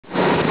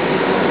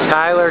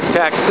Tyler,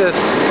 Texas.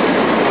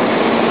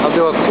 I'll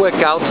do a quick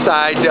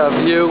outside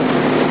view.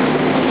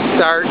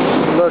 Start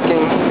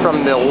looking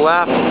from the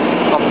left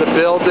of the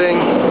building.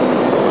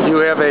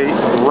 You have a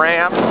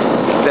ramp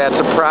that's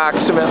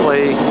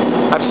approximately,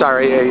 a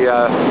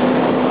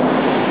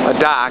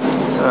dock,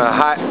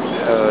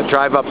 a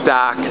drive-up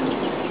dock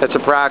that's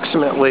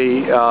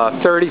approximately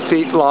 30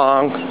 feet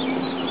long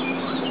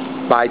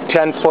by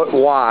 10 foot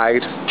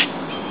wide,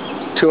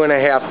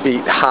 2.5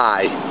 feet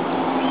high.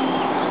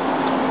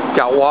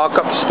 Got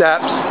walk-up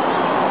steps.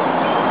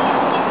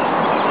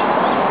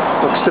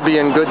 Looks to be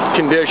in good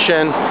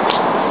condition.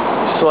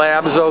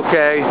 Slab's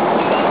okay.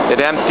 It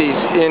empties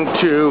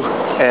into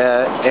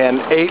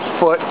an 8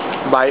 foot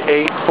by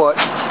 8 foot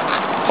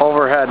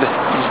overhead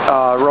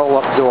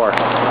roll-up door.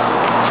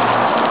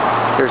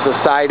 Here's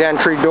the side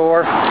entry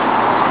door.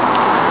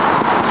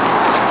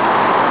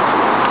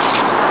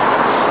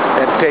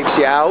 That takes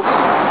you out.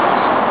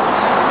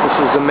 This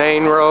is the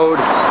main road.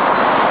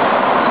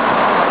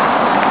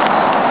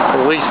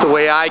 At least the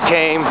way I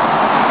came.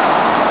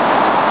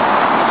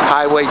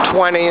 Highway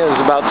 20 is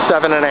about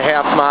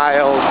 7.5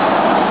 miles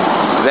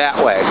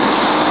that way.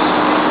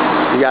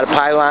 You got a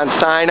pylon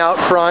sign out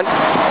front.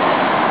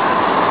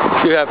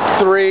 You have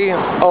 3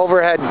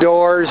 overhead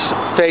doors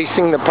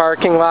facing the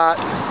parking lot.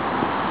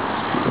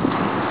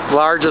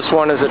 Largest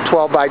one is a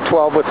 12 by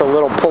 12 with a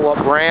little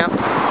pull-up ramp.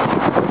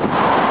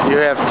 You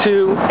have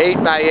 2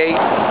 8 by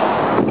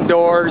 8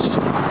 doors.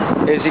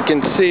 As you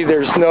can see,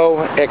 there's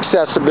no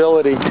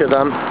accessibility to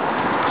them.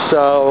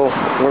 So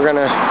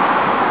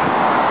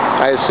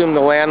I assume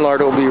the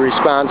landlord will be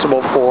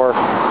responsible for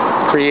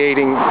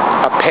creating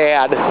a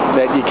pad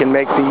that you can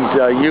make these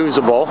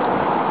usable.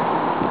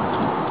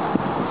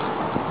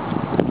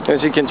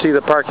 As you can see,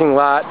 the parking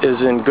lot is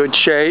in good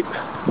shape.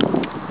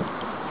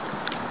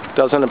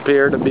 Doesn't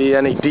appear to be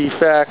any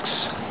defects.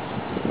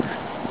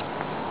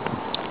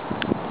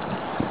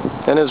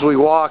 And as we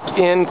walk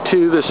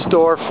into the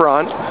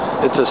storefront,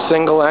 it's a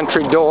single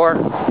entry door.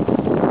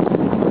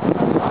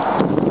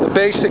 The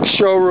basic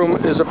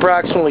showroom is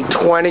approximately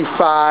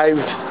 25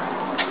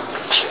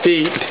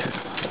 feet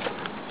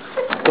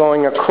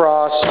going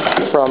across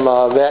from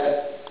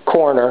that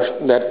corner,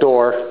 that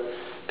door,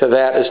 to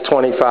that is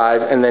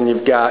 25, and then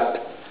you've got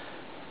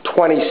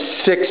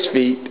 26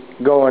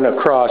 feet going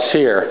across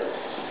here.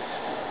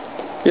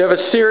 You have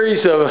a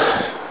series of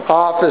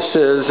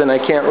offices, and I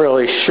can't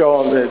really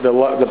show them,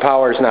 the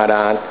power's not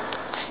on,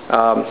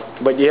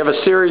 but you have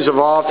a series of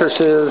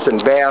offices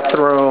and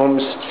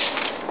bathrooms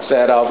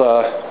that I'll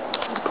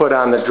put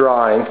on the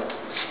drawing,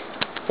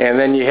 and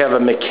then you have a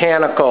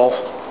mechanical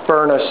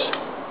furnace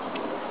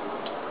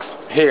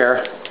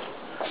here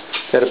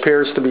that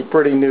appears to be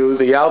pretty new.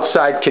 The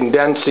outside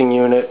condensing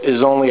unit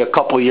is only a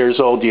couple years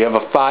old. You have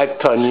a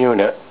 5-ton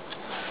unit,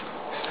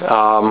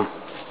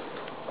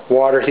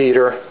 water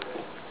heater,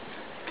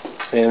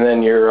 and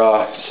then your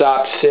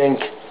sop sink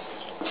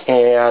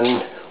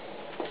and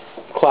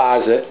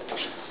closet.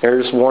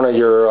 There's one of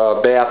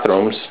your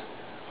bathrooms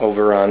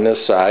over on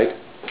this side.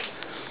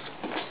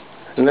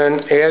 And then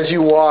as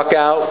you walk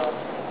out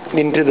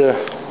into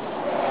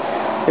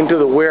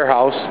the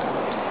warehouse,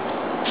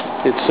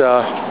 it's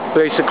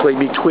basically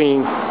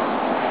between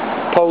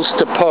post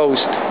to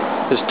post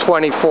is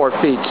 24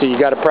 feet. So you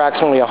got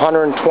approximately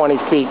 120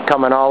 feet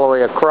coming all the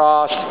way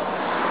across,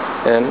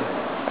 and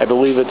I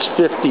believe it's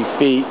 50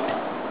 feet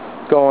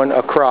going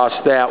across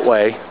that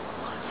way.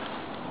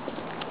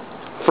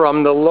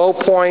 From the low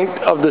point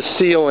of the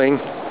ceiling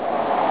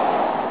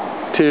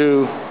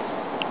to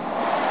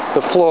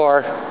the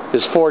floor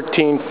is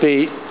 14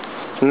 feet,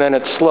 and then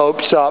it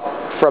slopes up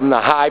from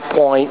the high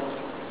point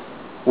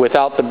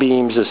without the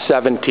beams is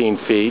 17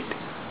 feet.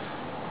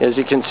 As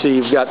you can see,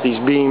 you've got these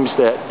beams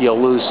that you'll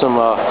lose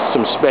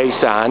some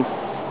space on.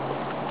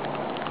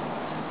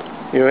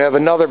 You have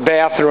another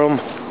bathroom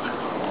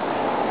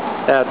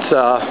that's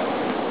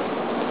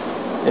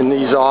in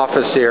these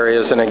office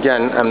areas, and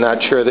again, I'm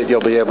not sure that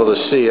you'll be able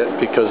to see it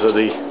because of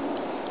the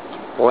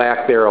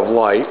lack there of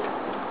light.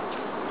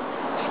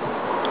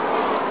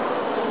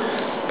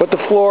 But the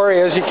floor,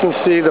 as you can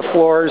see, the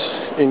floor's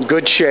in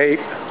good shape.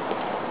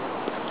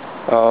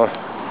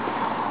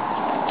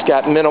 It's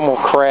got minimal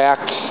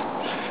cracks.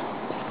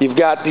 You've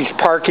got these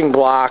parking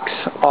blocks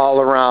all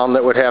around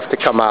that would have to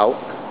come out,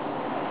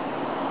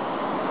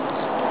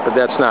 but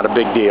that's not a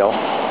big deal.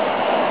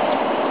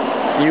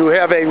 You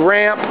have a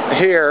ramp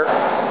here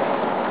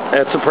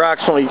that's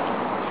approximately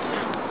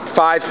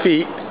 5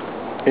 feet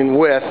in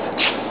width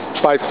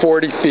by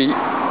 40 feet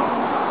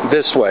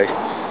this way.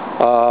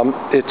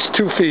 It's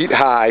 2 feet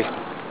high,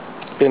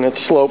 and it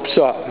slopes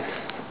up.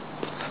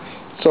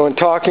 So in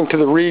talking to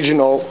the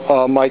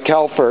regional, Mike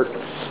Helfert,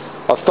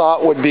 a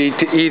thought would be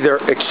to either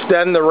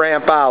extend the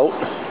ramp out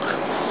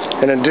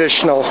an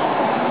additional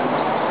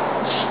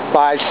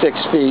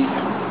 5-6 feet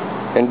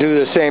and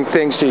do the same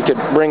thing so you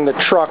could bring the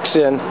trucks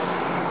in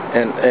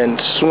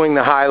and swing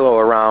the high-low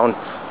around.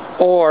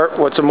 Or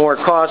what's more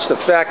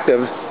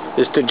cost-effective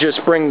is to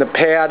just bring the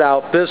pad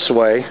out this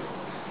way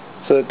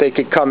so that they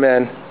could come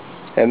in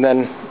and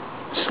then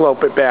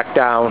slope it back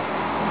down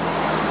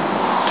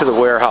into the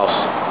warehouse.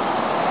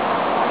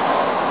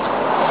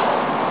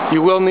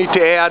 You will need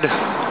to add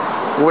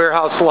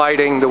warehouse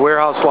lighting. The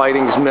warehouse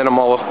lighting is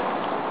minimal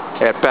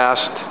at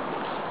best.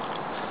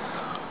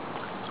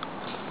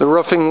 The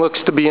roofing looks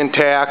to be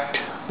intact.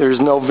 There's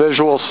no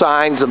visual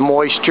signs of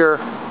moisture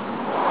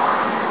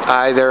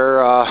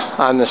either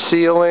on the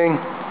ceiling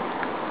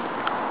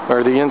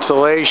or the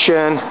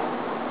insulation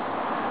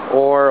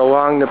or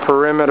along the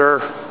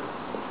perimeter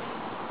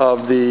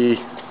of the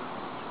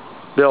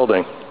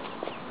building.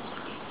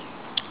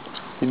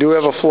 You do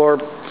have a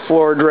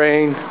floor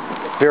drain,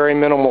 very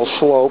minimal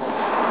slope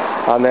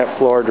on that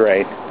floor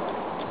drain.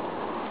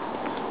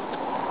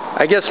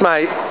 I guess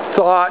my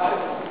thought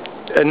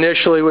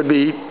initially would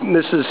be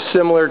this is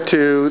similar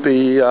to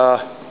the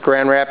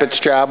Grand Rapids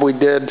job we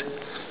did.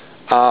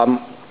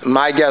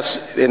 My guess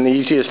and the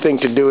easiest thing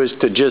to do is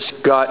to just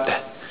gut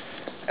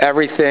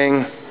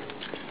everything,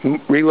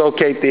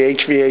 relocate the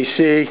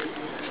HVAC,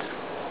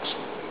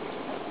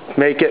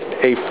 make it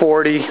a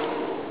 40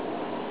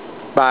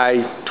 by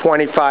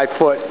 25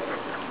 foot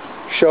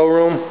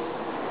showroom,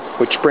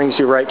 which brings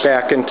you right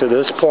back into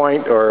this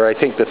point, or I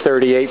think the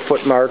 38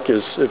 foot mark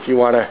is if you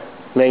want to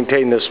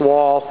maintain this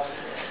wall,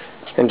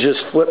 and just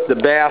flip the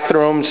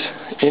bathrooms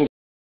into